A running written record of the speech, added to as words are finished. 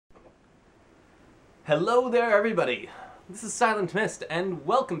Hello there, everybody. This is Silent Mist, and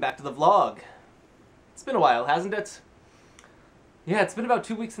welcome back to the vlog. It's been a while, hasn't it? Yeah, it's been about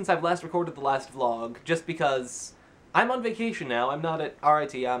 2 weeks since I've last recorded the last vlog, just because I'm on vacation now. I'm not at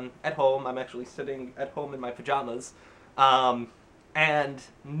RIT, I'm at home. I'm actually sitting at home in my pajamas. And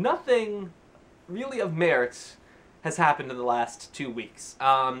nothing really of merit has happened in the last 2 weeks.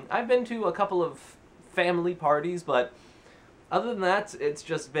 I've been to a couple of family parties, but other than that, it's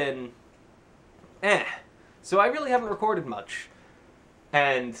just been so I really haven't recorded much.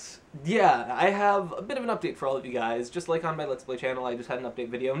 And yeah, I have a bit of an update for all of you guys. Just like on my Let's Play channel, I just had an update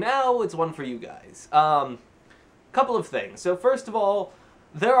video. Now it's one for you guys. Couple of things. So first of all,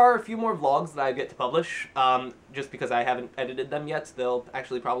 there are a few more vlogs that I get to publish, just because I haven't edited them yet. They'll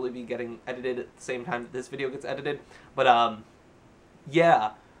actually probably be getting edited at the same time that this video gets edited. But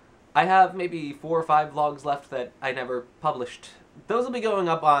yeah, I have maybe 4 or 5 vlogs left that I never published. Those will be going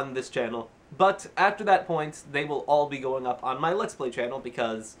up on this channel. But after that point, they will all be going up on my Let's Play channel,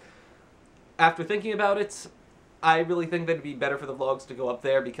 because after thinking about it, I really think that it'd be better for the vlogs to go up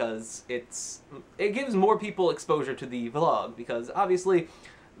there, because it gives more people exposure to the vlog, because obviously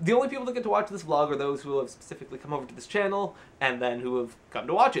the only people that get to watch this vlog are those who have specifically come over to this channel, and then who have come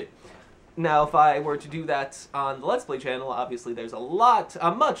to watch it. Now, if I were to do that on the Let's Play channel, obviously there's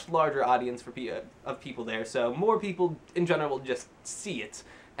a much larger audience of people there, so more people in general will just see it.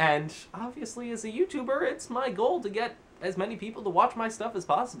 And obviously, as a YouTuber, it's my goal to get as many people to watch my stuff as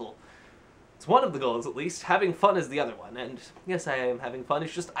possible. It's one of the goals, at least. Having fun is the other one. And yes, I am having fun.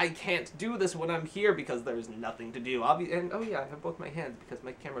 It's just I can't do this when I'm here because there's nothing to do. And oh yeah, I have both my hands because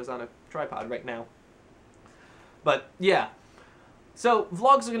my camera's on a tripod right now. But yeah. So,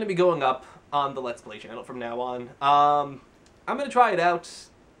 vlogs are going to be going up on the Let's Play channel from now on. I'm going to try it out.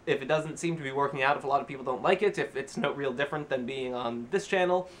 If it doesn't seem to be working out, if a lot of people don't like it, if it's no real different than being on this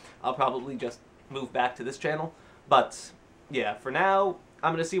channel, I'll probably just move back to this channel. But yeah, for now,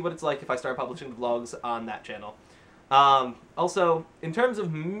 I'm going to see what it's like if I start publishing the vlogs on that channel. Also, in terms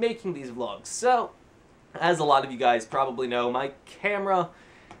of making these vlogs, so, as a lot of you guys probably know, my camera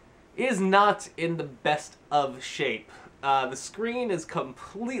is not in the best of shape. The screen is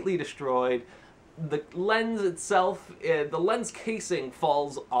completely destroyed. The lens itself, the lens casing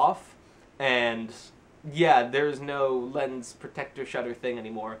falls off, and yeah, there's no lens protector shutter thing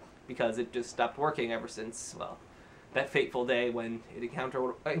anymore, because it just stopped working ever since, well, that fateful day when it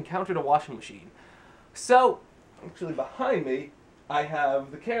encountered a washing machine. So, actually behind me, I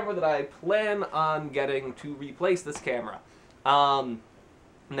have the camera that I plan on getting to replace this camera.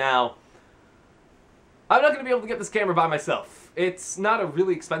 Now, I'm not going to be able to get this camera by myself. It's not a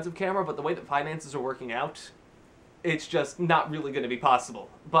really expensive camera, but the way that finances are working out, it's just not really going to be possible.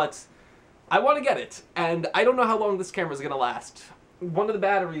 But I want to get it, and I don't know how long this camera is going to last. One of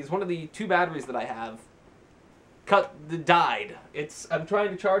the 2 batteries that I have, died. I'm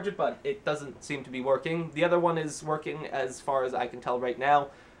trying to charge it, but it doesn't seem to be working. The other one is working as far as I can tell right now.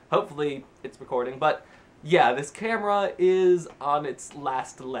 Hopefully it's recording, but yeah, this camera is on its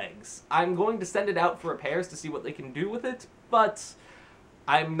last legs. I'm going to send it out for repairs to see what they can do with it, but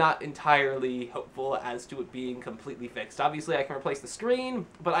I'm not entirely hopeful as to it being completely fixed. Obviously, I can replace the screen,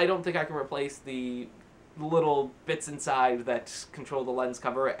 but I don't think I can replace the little bits inside that control the lens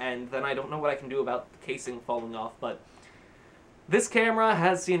cover, and then I don't know what I can do about the casing falling off, but this camera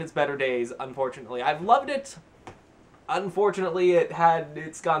has seen its better days, unfortunately. I've loved it. Unfortunately,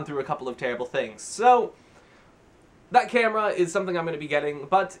 it's gone through a couple of terrible things. So, that camera is something I'm going to be getting,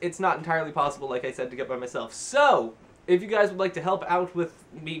 but it's not entirely possible, like I said, to get by myself. So, if you guys would like to help out with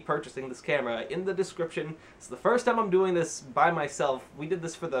me purchasing this camera, in the description, it's the first time I'm doing this by myself. We did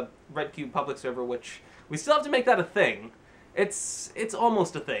this for the Red Cube public server, which we still have to make that a thing. It's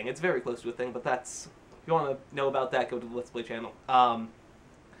almost a thing. It's very close to a thing, but that's, if you want to know about that, go to the Let's Play channel.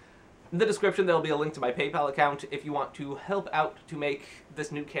 In the description, there'll be a link to my PayPal account if you want to help out to make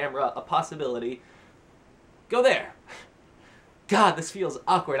this new camera a possibility. Go there. God, this feels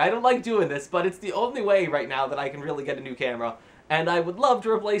awkward. I don't like doing this, but it's the only way right now that I can really get a new camera. And I would love to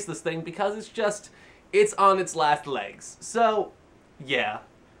replace this thing because it's on its last legs. So, yeah,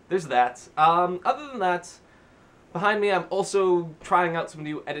 there's that. Other than that, behind me I'm also trying out some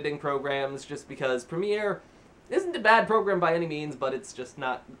new editing programs, just because Premiere isn't a bad program by any means, but it's just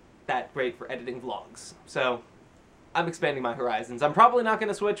not that great for editing vlogs. So, I'm expanding my horizons. I'm probably not going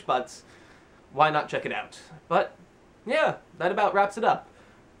to switch, but why not check it out? But yeah, that about wraps it up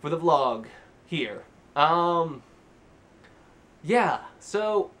for the vlog here. Yeah,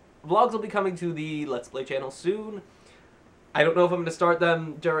 so vlogs will be coming to the Let's Play channel soon. I don't know if I'm going to start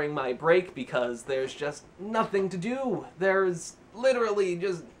them during my break because there's just nothing to do. There's literally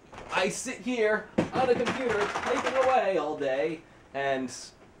just I sit here on a computer typing away all day, and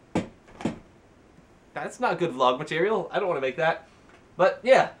that's not good vlog material. I don't want to make that. But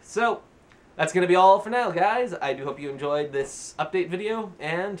yeah, so that's going to be all for now, guys. I do hope you enjoyed this update video,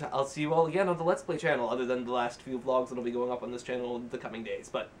 and I'll see you all again on the Let's Play channel, other than the last few vlogs that'll be going up on this channel in the coming days.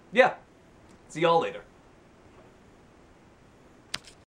 But yeah, see y'all later.